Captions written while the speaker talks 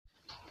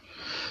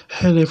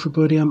Hello,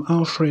 everybody. I'm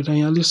Alfred, and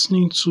you're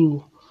listening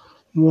to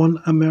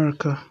One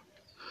America.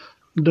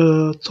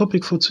 The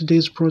topic for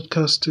today's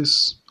broadcast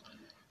is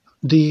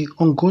the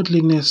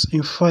ungodliness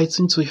in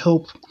fighting to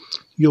help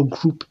your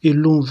group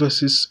alone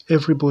versus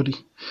everybody.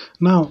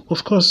 Now,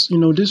 of course,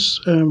 this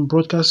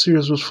broadcast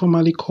series was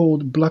formerly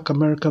called Black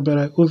America, but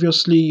I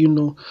obviously,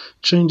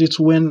 changed it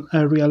when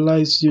I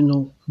realized,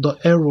 the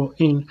error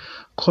in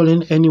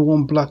calling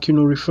anyone black,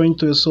 referring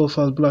to yourself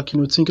as black,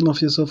 thinking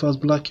of yourself as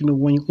black,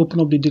 when you open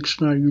up the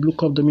dictionary, you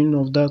look up the meaning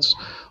of that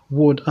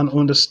word and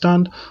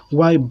understand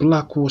why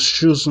black was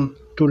chosen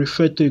to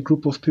refer to a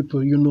group of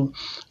people.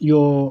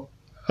 Your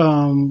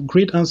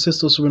great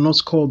ancestors were not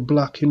called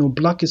black.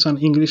 Black is an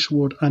English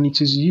word, and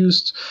it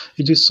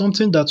is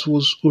something that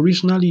was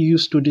originally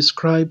used to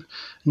describe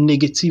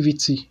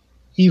negativity,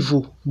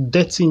 evil,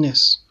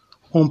 dirtiness,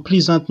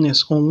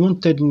 unpleasantness,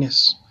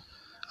 unwantedness.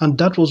 And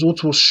that was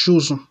what was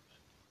chosen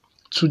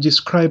to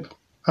describe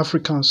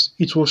Africans.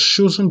 It was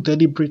chosen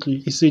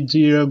deliberately. It's a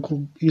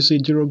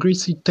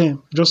derogatory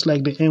term, just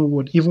like the N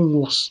word, even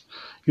worse.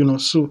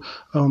 So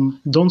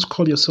don't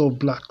call yourself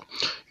black.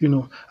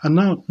 And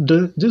now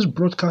this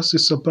broadcast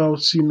is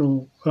about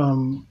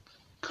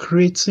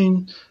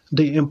creating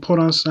the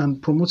importance and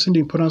promoting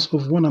the importance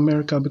of One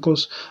America,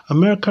 because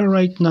America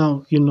right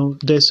now,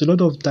 there's a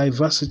lot of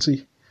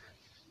diversity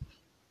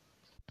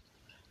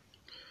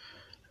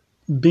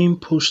being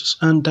pushed,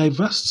 and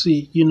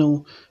diversity,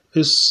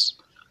 is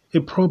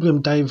a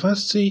problem.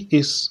 Diversity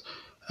is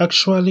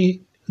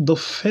actually the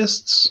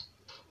first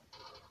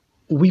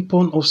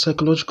weapon of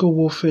psychological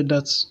warfare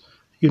that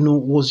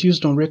was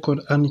used on record,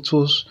 and it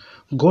was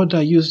God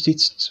that used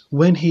it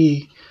when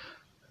he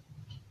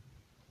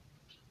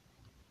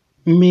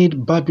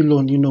made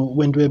Babylon,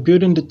 when they were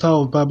building the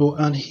Tower of Babel,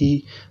 and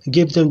he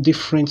gave them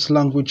different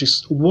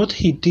languages. What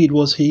he did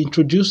was he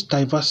introduced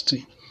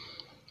diversity.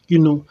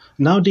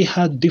 Now they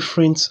had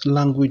different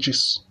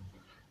languages.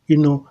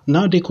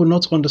 Now they could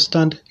not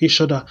understand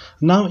each other.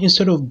 Now,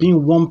 instead of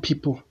being one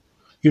people,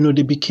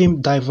 they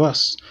became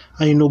diverse.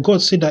 And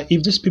God said that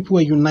if these people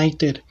were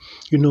united,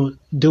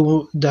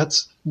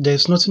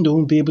 there's nothing they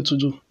won't be able to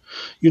do.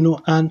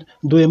 And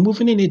they were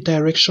moving in a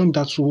direction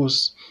that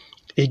was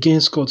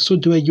against God. So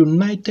they were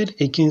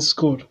united against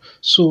God.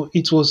 So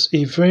it was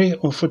a very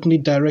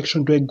unfortunate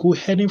direction. They were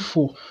heading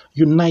for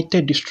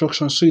united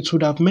destruction. So it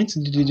would have meant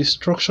the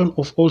destruction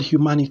of all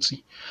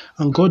humanity.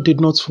 And God did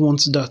not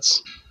want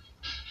that.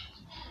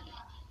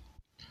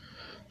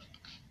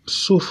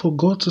 So for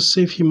God to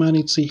save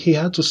humanity, he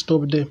had to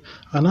stop them.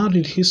 And how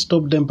did he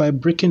stop them? By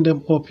breaking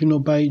them up,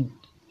 by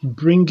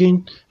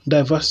bringing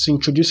diversity,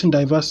 introducing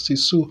diversity.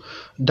 So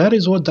that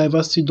is what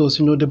diversity does.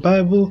 The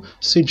Bible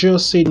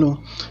Jesus said,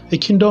 a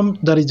kingdom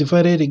that is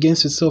divided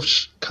against itself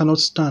cannot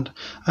stand.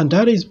 And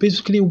that is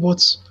basically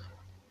what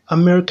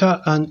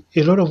America and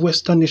a lot of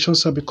Western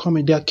nations are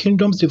becoming. They are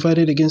kingdoms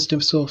divided against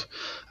themselves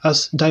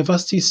as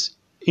diversity is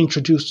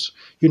introduced.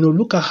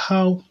 Look at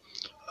how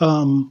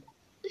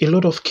a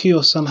lot of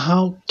chaos and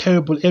how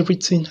terrible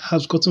everything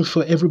has gotten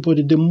for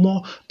everybody. The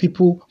more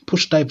people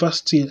push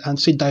diversity and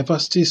say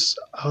diversity is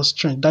our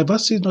strength.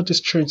 Diversity is not a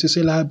strength, it's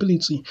a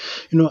liability.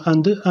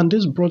 And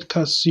this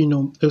broadcast,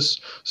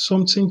 is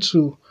something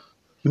to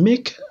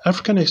make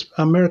African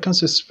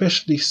Americans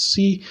especially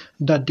see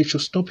that they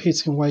should stop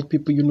hating white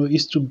people,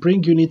 is to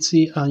bring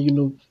unity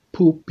and,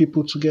 pull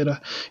people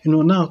together.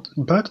 Now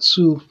back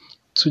to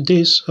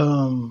today's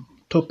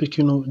topic,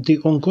 the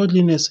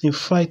ungodliness in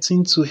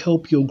fighting to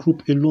help your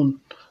group alone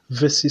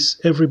versus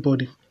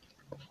everybody.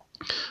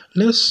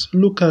 Let's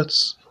look at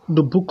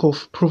the book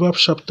of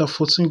Proverbs chapter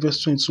 14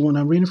 verse 21.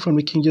 I'm reading from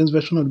the King James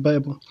Version of the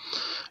Bible.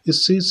 It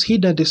says, "He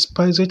that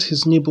despiseth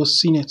his neighbor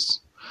sinneth,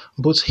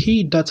 but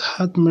he that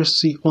hath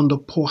mercy on the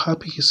poor,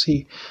 happy is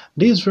he."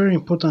 This is very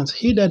important.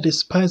 He that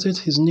despiseth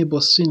his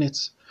neighbor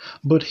sinneth,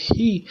 but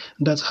he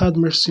that hath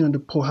mercy on the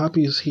poor,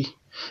 happy is he.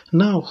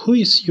 Now, who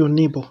is your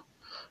neighbor?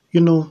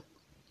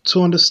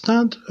 To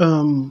understand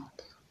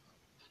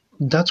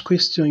that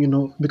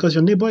question, because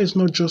your neighbor is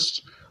not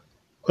just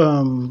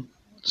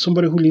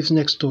somebody who lives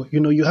next door.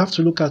 You have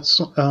to look at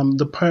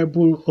the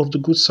parable of the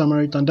Good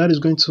Samaritan. That is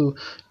going to,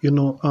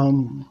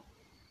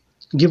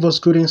 give us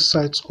good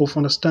insights of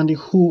understanding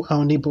who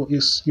our neighbor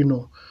is.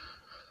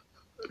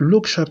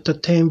 Luke chapter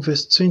 10,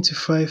 verse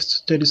 25 to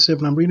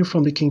 37. I'm reading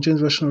from the King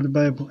James Version of the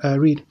Bible. I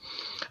read,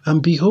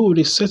 "And behold,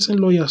 a certain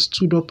lawyer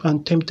stood up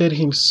and tempted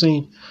him,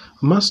 saying,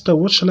 Master,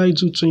 what shall I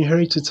do to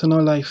inherit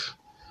eternal life?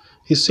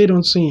 He said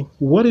unto him,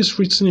 What is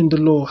written in the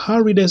law? How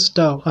readest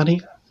thou? And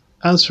he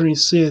answering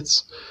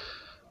saith,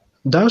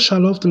 Thou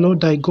shalt love the Lord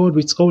thy God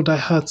with all thy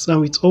heart,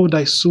 and with all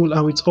thy soul,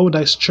 and with all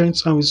thy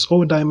strength, and with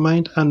all thy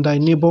mind, and thy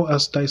neighbor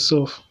as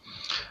thyself.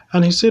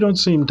 And he said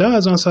unto him, Thou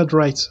hast answered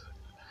right.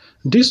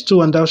 This do,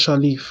 and thou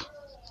shalt live.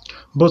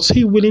 But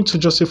he, willing to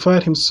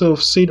justify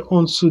himself, said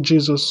unto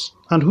Jesus,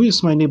 And who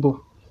is my neighbor?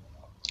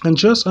 And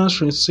Jesus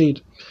answering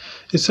said,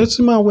 A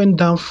certain man went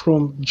down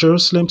from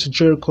Jerusalem to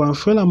Jericho and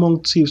fell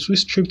among thieves, who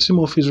stripped him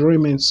of his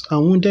raiments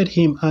and wounded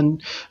him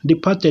and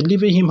departed,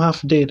 leaving him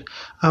half dead.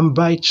 And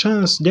by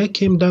chance there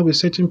came down a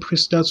certain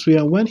priest that way,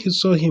 and when he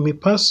saw him, he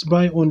passed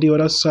by on the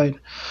other side.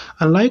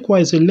 And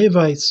likewise a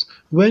Levite,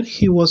 when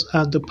he was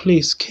at the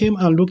place, came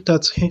and looked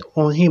at him,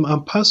 on him,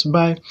 and passed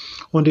by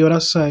on the other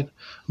side.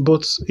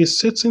 But a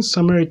certain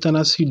Samaritan,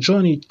 as he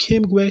journeyed,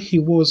 came where he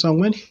was, and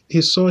when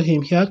he saw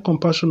him, he had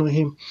compassion on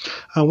him,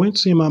 and went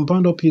to him and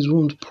bound up his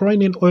wound,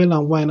 pouring in oil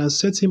and wine, and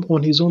set him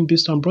on his own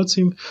beast, and brought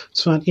him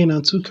to an inn,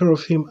 and took care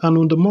of him. And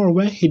on the morrow,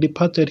 when he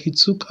departed, he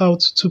took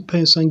out 2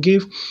 pence, and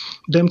gave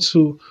them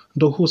to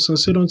the host, and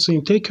said unto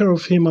him, Take care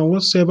of him, and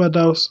whatsoever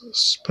thou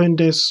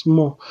spendest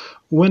more,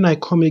 when I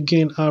come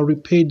again, I'll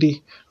repay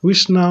thee.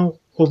 Which now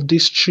of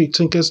these 3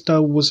 thinkest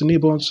thou was a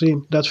neighbour unto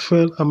him that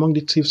fell among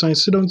the thieves?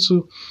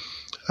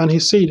 And he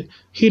said,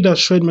 He that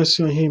showed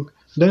mercy on him.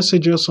 Then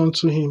said Jesus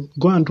unto him,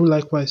 Go and do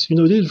likewise. This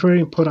is very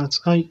important.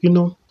 And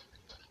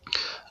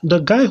the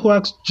guy who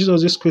asked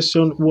Jesus this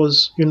question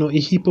was, a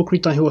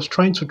hypocrite, and he was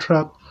trying to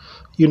trap,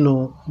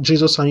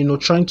 Jesus, and,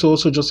 trying to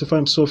also justify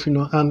himself,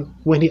 and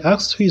when he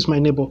asked, who is my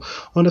neighbor,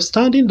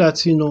 understanding that,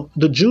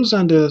 the Jews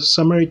and the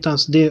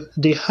Samaritans,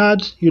 they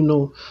had,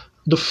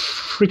 the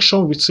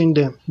friction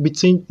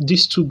between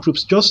these two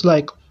groups, just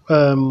like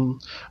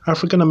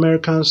African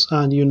Americans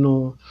and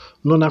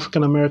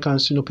non-African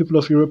Americans, people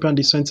of European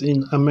descent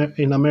in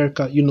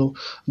America,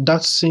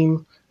 that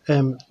same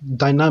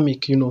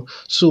dynamic,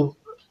 so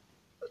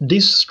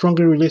this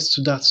strongly relates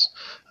to that.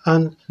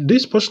 And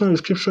this portion of the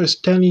scripture is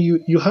telling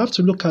you have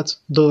to look at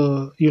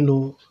the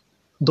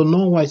the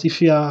non-white.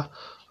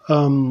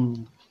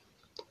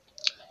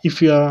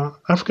 If you are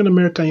African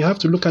American, you have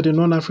to look at the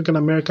non-African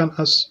American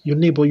as your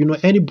neighbor.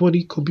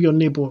 Anybody could be your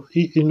neighbor.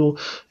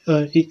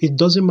 It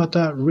doesn't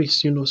matter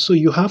race. So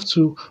you have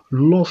to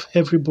love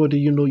everybody.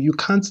 You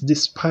can't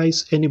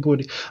despise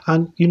anybody.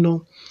 And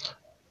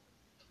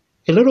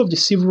a lot of the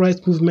civil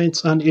rights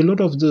movements and a lot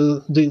of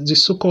the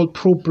so-called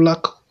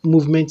pro-black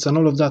movements and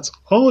all of that,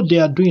 all they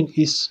are doing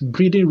is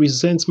breeding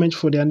resentment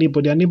for their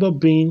neighbor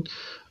being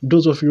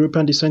those of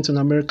European descent in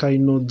America,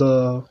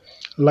 the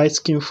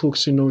light-skinned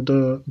folks,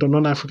 the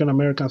non-African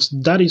Americans.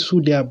 That is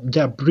who they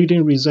are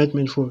breeding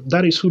resentment for.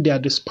 That is who they are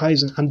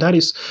despising. And that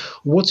is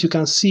what you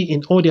can see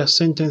in all their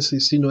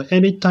sentences.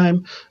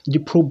 Anytime the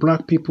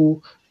pro-black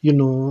people,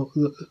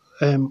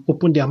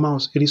 open their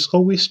mouths, it is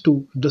always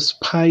to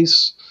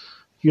despise,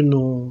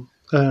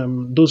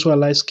 those who are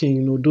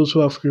light-skinned, those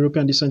who have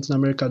European descent in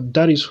America.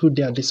 That is who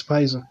they are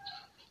despising.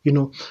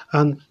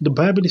 And the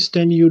Bible is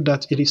telling you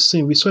that it is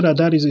sin. We saw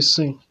that is a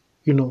sin,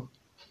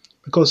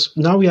 because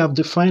now we have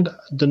defined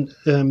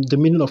the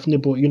meaning of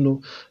neighbor.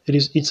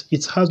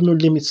 It has no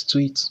limits to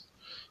it,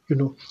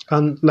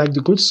 and like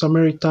the good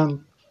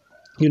Samaritan,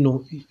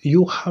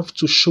 you have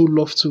to show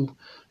love to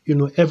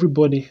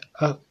everybody,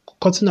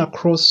 cutting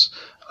across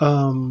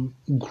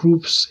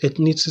groups,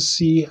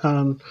 ethnicity,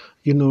 and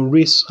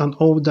race and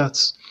all that.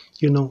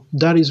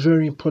 That is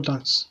very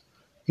important.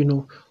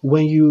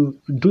 When you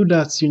do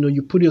that,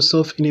 you put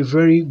yourself in a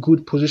very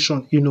good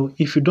position.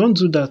 If you don't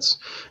do that,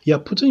 you're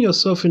putting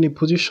yourself in a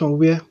position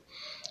where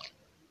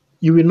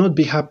you will not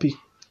be happy.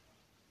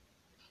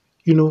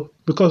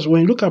 Because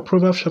when you look at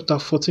Proverbs chapter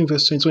 14,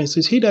 verse 21, it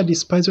says, He that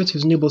despiseth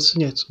his neighbor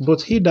sinneth,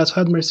 but he that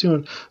had mercy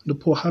on the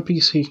poor, happy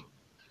is he.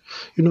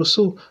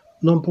 So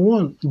number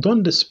one,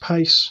 don't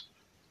despise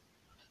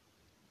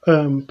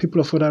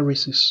people of other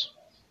races.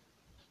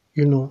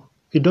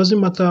 It doesn't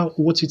matter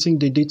what you think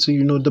they did to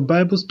you. The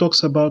Bible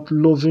talks about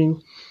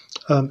loving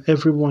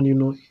everyone,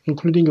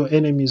 including your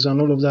enemies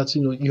and all of that.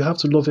 You have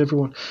to love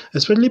everyone,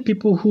 especially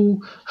people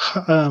who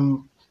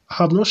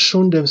have not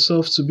shown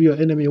themselves to be your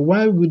enemy.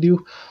 Why would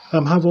you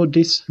have all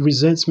this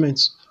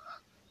resentment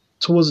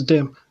towards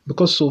them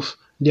because of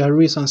their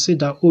race and say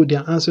that,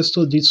 their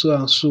ancestors did so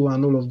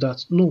and all of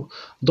that? No,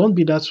 don't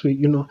be that way,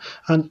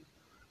 And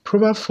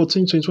Proverbs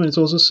 14:21 is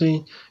also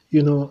saying,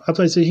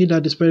 after I say, He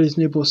that despised his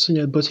neighbor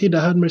sinneth, but he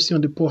that had mercy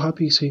on the poor,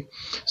 happy is he.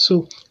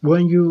 So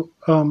when you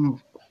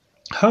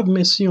have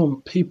mercy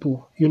on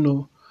people,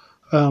 the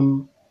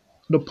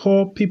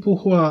poor, people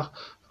who are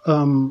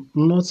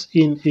not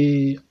in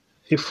a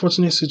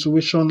fortunate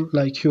situation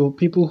like you,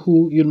 people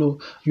who, you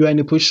are in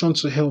a position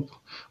to help.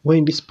 When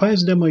you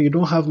despise them or you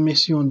don't have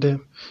mercy on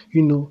them,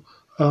 you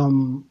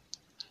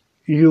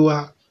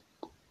are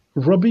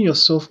robbing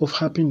yourself of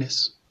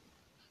happiness.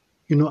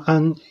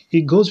 And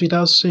it goes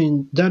without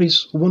saying, that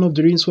is one of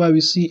the reasons why we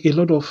see a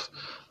lot of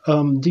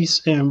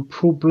these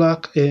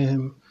pro-black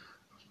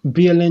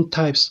BLN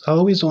types are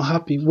always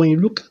unhappy. When you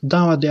look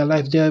down at their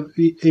life, they are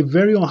a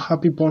very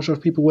unhappy bunch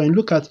of people. When you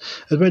look at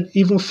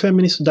even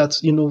feminists, that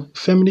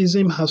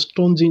feminism has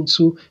turned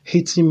into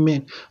hating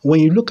men. When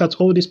you look at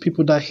all these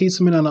people that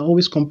hate men and are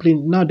always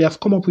complaining, now they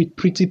have come up with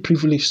pretty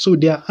privilege. So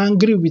they are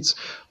angry with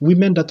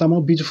women that are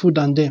more beautiful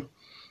than them.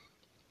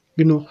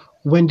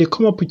 when they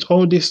come up with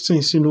all these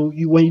things,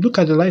 when you look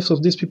at the lives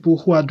of these people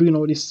who are doing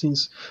all these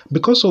things,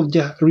 because of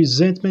their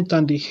resentment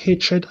and the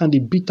hatred and the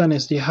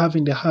bitterness they have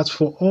in their hearts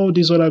for all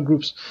these other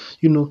groups,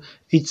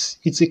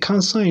 it's a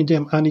cancer in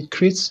them, and it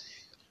creates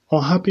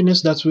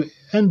unhappiness that will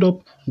end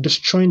up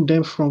destroying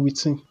them from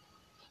within.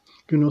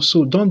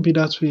 So don't be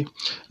that way.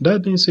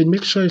 That being said,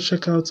 make sure you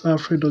check out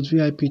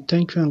alfred.vip.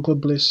 Thank you and God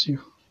bless you.